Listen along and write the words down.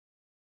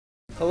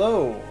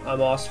Hello, I'm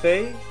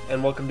Osfey,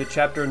 and welcome to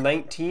Chapter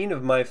 19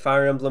 of my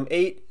Fire Emblem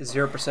 8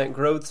 0%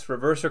 Growths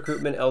Reverse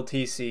Recruitment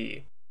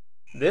LTC.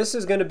 This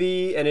is going to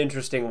be an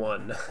interesting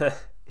one.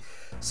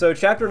 So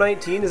Chapter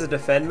 19 is a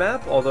defend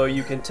map, although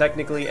you can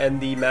technically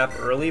end the map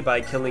early by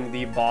killing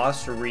the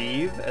boss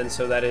Reeve, and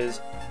so that is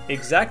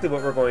exactly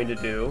what we're going to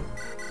do.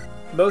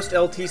 Most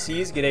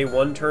LTCs get a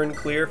one-turn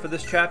clear for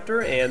this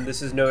chapter, and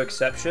this is no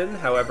exception.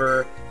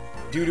 However,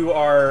 due to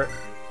our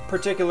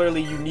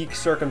particularly unique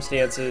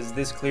circumstances,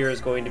 this clear is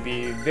going to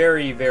be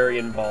very, very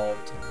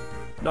involved.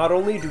 Not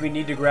only do we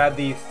need to grab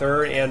the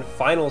third and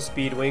final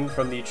Speedwing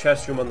from the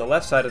chest room on the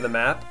left side of the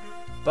map,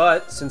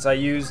 but since I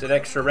used an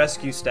extra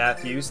rescue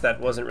staff use that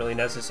wasn't really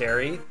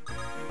necessary,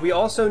 we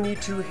also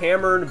need to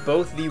hammer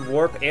both the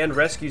warp and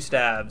rescue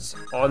stabs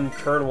on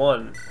turn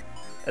 1.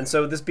 And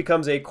so this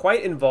becomes a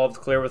quite involved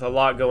clear with a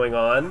lot going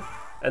on,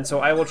 and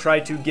so I will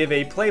try to give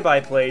a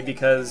play-by-play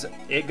because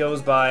it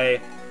goes by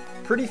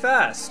pretty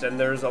fast, and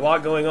there's a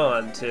lot going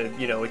on to,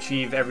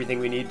 achieve everything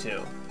we need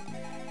to.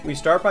 We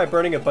start by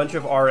burning a bunch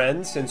of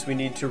RNs since we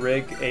need to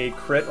rig a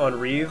crit on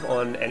Reeve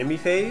on enemy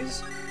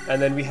phase,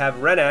 and then we have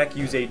Renak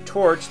use a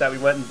torch that we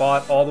went and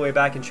bought all the way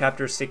back in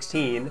Chapter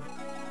 16.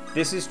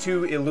 This is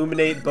to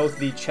illuminate both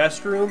the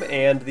chest room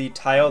and the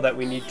tile that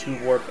we need to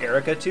warp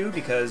Eirika to,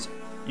 because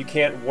you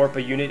can't warp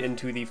a unit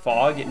into the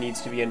fog, it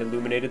needs to be an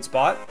illuminated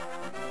spot.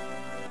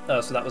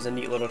 So that was a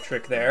neat little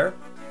trick there.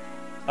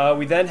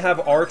 We then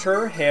have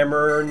Artur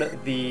hammer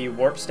the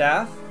warp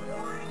staff.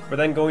 We're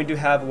then going to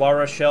have La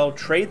Rochelle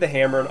trade the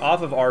hammer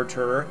off of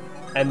Artur,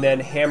 and then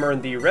hammer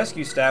the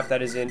rescue staff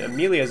that is in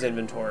Amelia's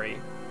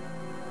inventory.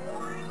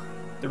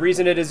 The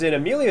reason it is in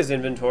Amelia's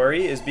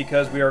inventory is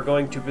because we are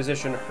going to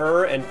position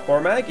her and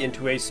Cormag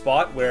into a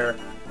spot where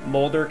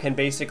Molder can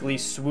basically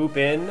swoop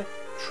in,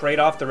 trade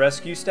off the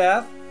rescue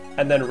staff,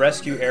 and then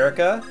rescue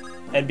Eirika.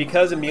 And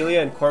because Amelia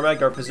and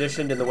Cormag are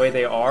positioned in the way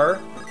they are,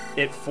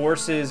 it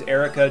forces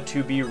Eirika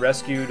to be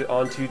rescued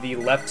onto the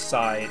left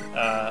side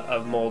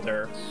of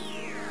Molder.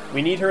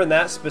 We need her in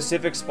that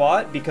specific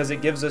spot because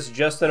it gives us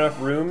just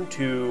enough room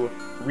to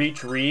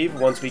reach Reeve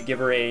once we give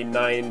her a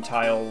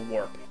 9-tile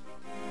warp.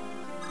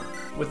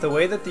 With the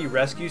way that the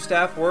rescue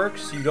staff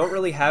works, you don't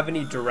really have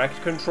any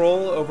direct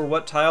control over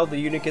what tile the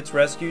unit gets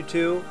rescued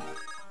to.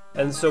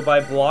 And so by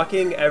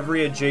blocking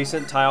every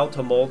adjacent tile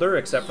to Molder,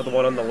 except for the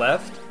one on the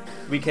left,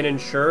 we can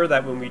ensure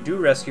that when we do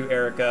rescue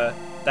Eirika,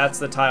 that's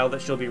the tile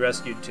that she'll be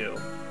rescued to.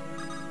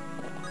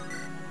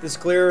 This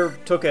clear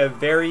took a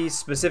very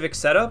specific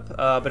setup,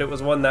 but it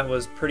was one that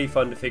was pretty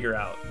fun to figure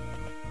out.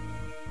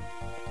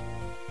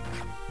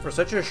 For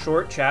such a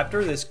short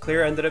chapter, this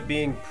clear ended up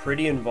being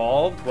pretty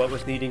involved, what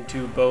with needing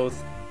to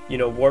both,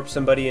 warp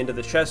somebody into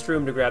the chest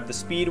room to grab the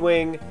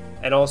Speedwing,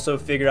 and also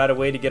figure out a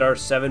way to get our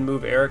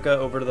 7-move Eirika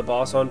over to the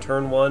boss on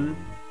turn 1.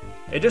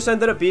 It just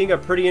ended up being a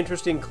pretty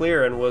interesting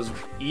clear and was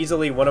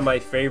easily one of my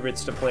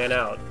favorites to plan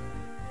out.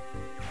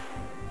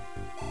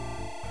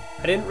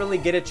 I didn't really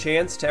get a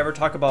chance to ever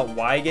talk about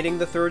why getting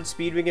the third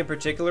Speedwing in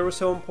particular was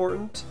so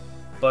important,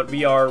 but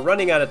we are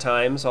running out of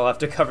time, so I'll have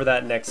to cover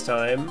that next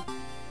time.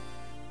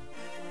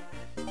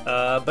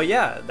 But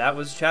yeah, that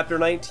was Chapter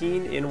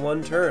 19 in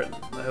one turn.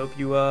 I hope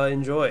you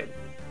enjoyed.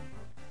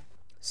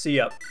 See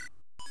ya.